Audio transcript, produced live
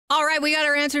All right, we got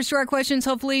our answers to our questions.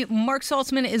 Hopefully, Mark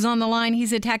Saltzman is on the line.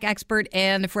 He's a tech expert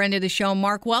and a friend of the show.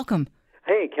 Mark, welcome.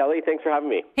 Hey, Kelly, thanks for having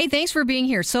me. Hey, thanks for being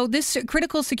here. So this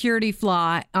critical security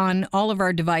flaw on all of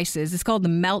our devices is called the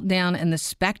Meltdown and the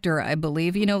Spectre, I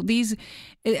believe. You know, these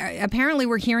apparently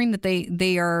we're hearing that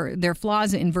they're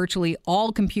flaws in virtually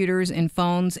all computers and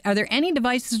phones. Are there any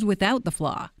devices without the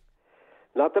flaw?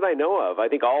 Not that I know of. I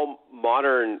think all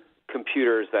modern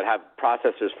computers that have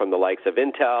processors from the likes of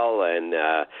Intel and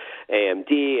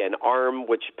AMD and ARM,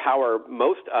 which power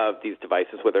most of these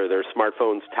devices, whether they're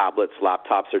smartphones, tablets,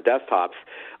 laptops, or desktops,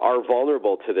 are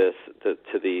vulnerable to this.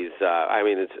 To these,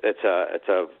 it's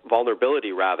a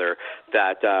vulnerability rather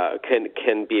that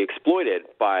can be exploited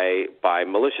by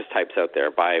malicious types out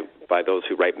there, by those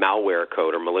who write malware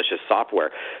code or malicious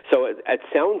software. So it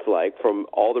sounds like, from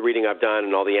all the reading I've done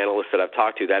and all the analysts that I've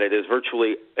talked to, that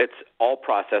it's all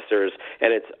processors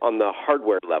and it's on the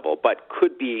hardware level, but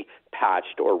could be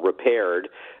patched or repaired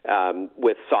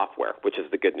with software, which is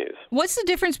the good news. What's the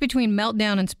difference between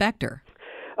Meltdown and Spectre?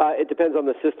 It depends on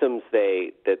the systems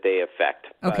that they affect.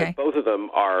 Okay. Both of them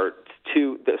are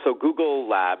two. So Google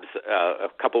Labs a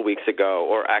couple weeks ago,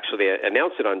 or actually they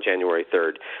announced it on January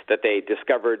 3rd, that they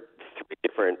discovered 3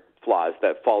 different flaws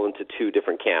that fall into 2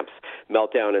 different camps,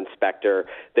 Meltdown and Spectre.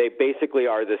 They basically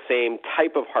are the same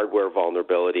type of hardware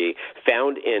vulnerability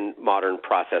found in modern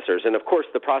processors. And of course,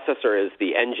 the processor is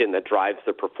the engine that drives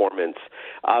the performance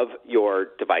of your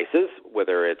devices,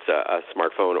 whether it's a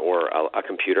smartphone or a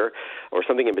computer or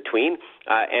something in between.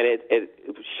 And it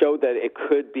showed that it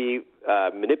could be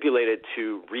manipulated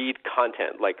to read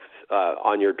content, like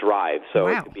on your drive. So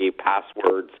Wow. It could be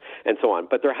passwords and so on.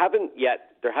 But there hasn't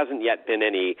yet been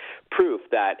any proof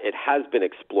that it has been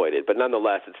exploited. But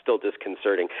nonetheless, it's still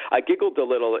disconcerting. I giggled a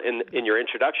little in your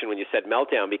introduction when you said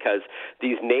Meltdown, because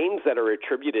these names that are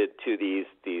attributed to these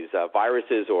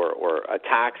viruses or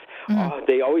attacks,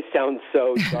 they always sound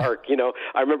so dark.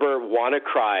 I remember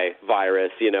WannaCry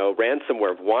virus,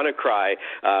 ransomware, WannaCry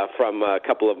from a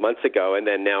couple of months ago, and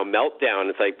then now Meltdown.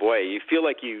 It's like, boy, you feel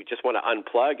like you just want to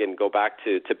unplug and go back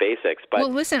to basics. But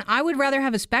well, listen, I would rather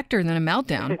have a Spectre than a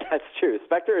Meltdown. That's true.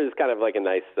 Spectre is kind of like a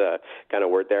nice kind of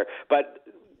word there. But,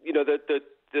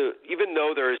 even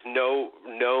though there is no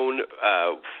known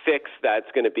fix that's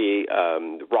going to be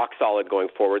rock solid going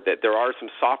forward, that there are some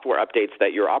software updates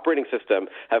that your operating system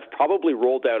have probably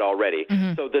rolled out already.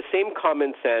 Mm-hmm. So the same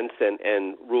common sense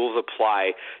and rules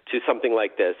apply to something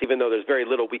like this, even though there's very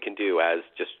little we can do as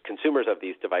just consumers of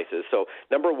these devices. So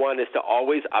number one is to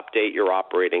always update your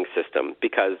operating system,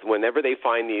 because whenever they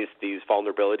find these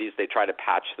vulnerabilities, they try to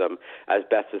patch them as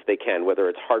best as they can, whether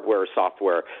it's hardware or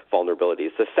software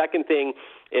vulnerabilities. The second thing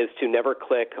is to never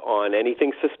click on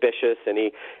anything suspicious,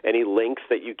 any links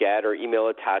that you get or email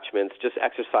attachments. Just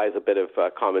exercise a bit of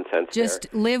common sense. Just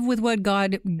live with what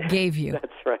God gave you. That's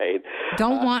right.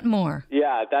 Don't want more.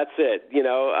 Yeah, that's it.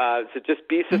 So just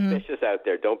be suspicious out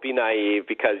there. Don't be naive,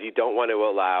 because you don't want to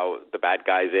allow the bad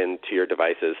guys into your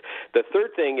devices. The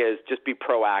third thing is just be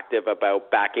proactive about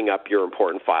backing up your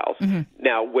important files. Mm-hmm.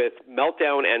 Now, with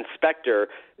Meltdown and Spectre,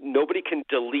 nobody can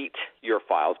delete your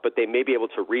files, but they may be able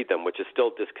to read them, which is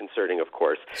still disconcerting, of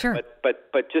course. Sure.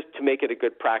 But just to make it a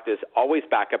good practice, always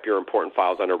back up your important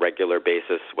files on a regular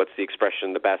basis. What's the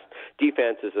expression? The best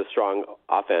defense is a strong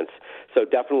offense. So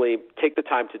definitely take the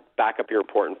time to back up your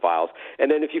important files.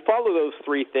 And then if you follow those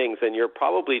 3 things, then you're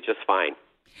probably just fine.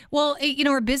 Well,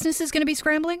 are businesses going to be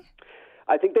scrambling?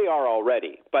 I think they are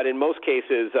already, but in most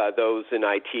cases, those in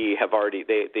IT have already,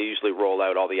 they usually roll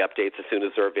out all the updates as soon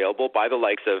as they're available by the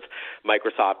likes of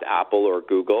Microsoft, Apple, or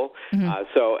Google. Mm-hmm.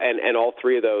 And all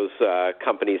 3 of those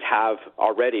companies have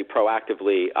already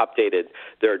proactively updated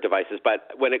their devices. But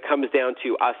when it comes down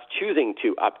to us choosing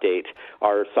to update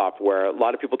our software, a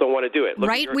lot of people don't want to do it.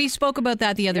 Right, we spoke about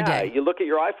that the other day. You look at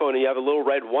your iPhone and you have a little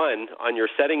red 1 on your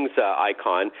settings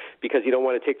icon because you don't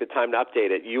want to take the time to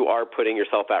update it. You are putting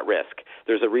yourself at risk.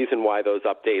 There's a reason why those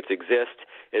updates exist,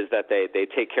 is that they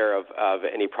take care of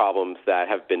any problems that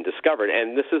have been discovered.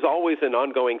 And this is always an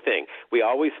ongoing thing. We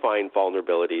always find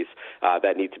vulnerabilities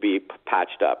that need to be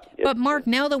patched up. But Mark,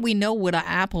 now that we know what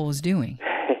Apple is doing,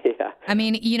 I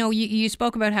mean, you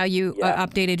spoke about how you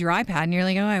updated your iPad, and you're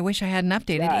like, oh, I wish I hadn't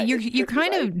updated. Yeah, you're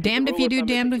kind of damned if you do,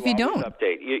 damned if you don't.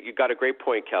 Update. You got a great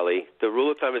point, Kelly. The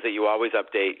rule of thumb is that you always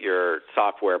update your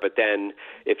software, but then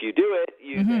if you do it,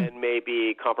 you then may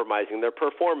be compromising the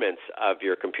performance of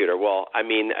your computer. Well, I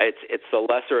mean, it's the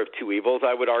lesser of 2 evils,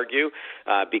 I would argue,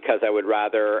 because I would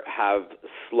rather have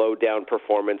slowed down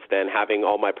performance than having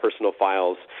all my personal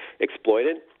files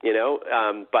exploited.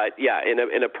 But yeah,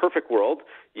 in a perfect world,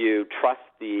 you trust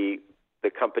the the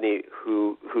company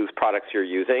whose products you're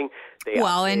using.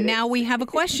 Well, and now we have a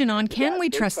question on can we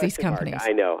trust these companies?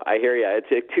 I know. I hear you.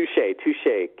 It's a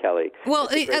touche, Kelly. Well,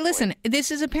 listen, this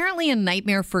is apparently a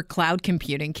nightmare for cloud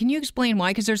computing. Can you explain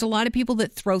why? Because there's a lot of people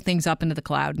that throw things up into the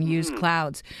cloud and use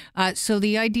clouds. So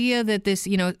the idea that this,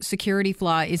 security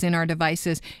flaw is in our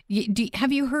devices,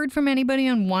 have you heard from anybody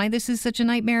on why this is such a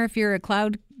nightmare if you're a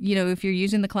cloud, if you're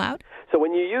using the cloud? So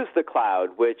when you use the cloud,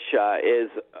 which is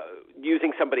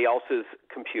using somebody else's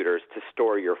computers to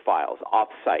store your files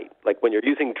off-site, like when you're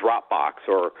using Dropbox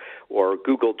or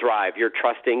Google Drive, you're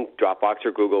trusting Dropbox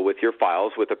or Google with your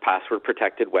files with a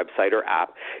password-protected website or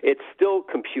app. It's still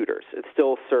computers. It's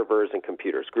still servers and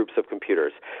computers, groups of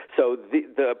computers. So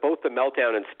both the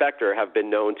Meltdown and Spectre have been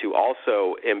known to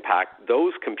also impact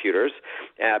those computers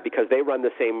because they run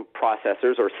the same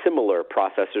processors or similar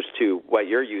processors to what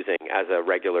you're using as a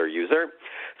regular user.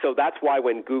 So that's why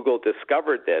when Google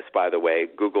discovered this, by the way,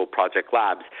 Google Project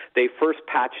Labs, they first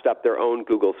patched up their own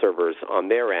Google servers on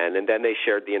their end, and then they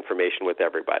shared the information with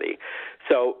everybody.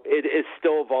 So it is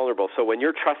still vulnerable. So when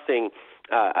you're trusting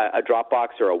a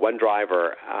Dropbox or a OneDrive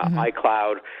or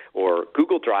iCloud or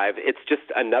Google Drive, it's just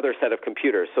another set of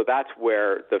computers. So that's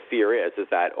where the fear is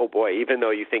that, oh boy, even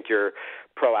though you think you're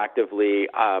proactively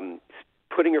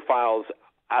putting your files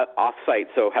off-site,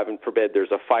 so heaven forbid there's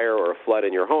a fire or a flood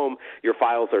in your home, your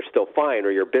files are still fine,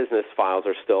 or your business files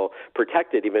are still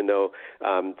protected, even though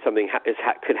something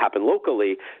could happen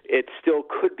locally, it still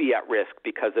could be at risk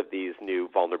because of these new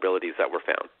vulnerabilities that were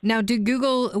found. Now, do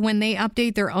Google, when they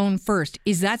update their own first,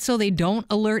 is that so they don't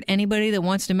alert anybody that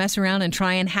wants to mess around and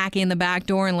try and hack in the back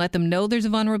door and let them know there's a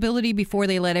vulnerability before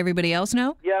they let everybody else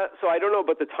know? Yeah, so I don't know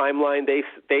about the timeline.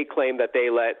 They claim that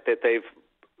they've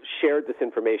shared this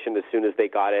information as soon as they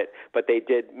got it, but they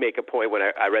did make a point when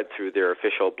I read through their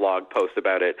official blog post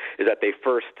about it, is that they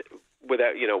first,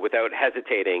 without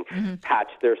hesitating,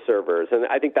 patched their servers. And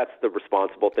I think that's the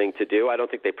responsible thing to do. I don't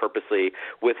think they purposely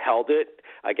withheld it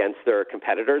against their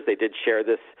competitors. They did share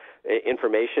this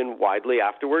information widely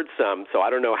afterwards. So I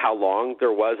don't know how long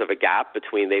there was of a gap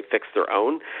between they fixed their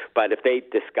own, but if they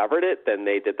discovered it, then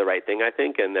they did the right thing, I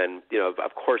think. And then,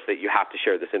 of course, that you have to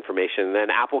share this information. And then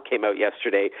Apple came out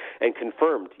yesterday and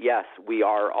confirmed, yes, we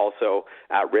are also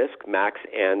at risk, Macs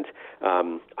and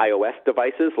iOS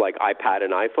devices like iPad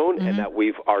and iPhone, and that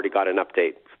we've already got an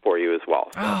update for you as well.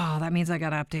 Oh, that means I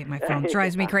got to update my phone. It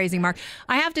drives me crazy, Mark.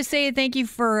 I have to say thank you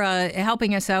for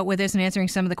helping us out with this and answering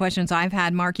some of the questions I've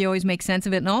had. Mark, you always make sense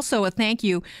of it. And also a thank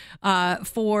you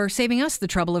for saving us the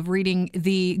trouble of reading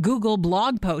the Google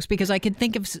blog post, because I could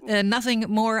think of nothing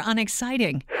more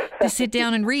unexciting to sit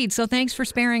down and read. So thanks for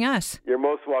sparing us. You're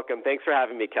most welcome. Thanks for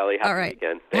having me, Kelly. Happy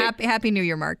weekend. Happy New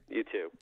Year, Mark. You too.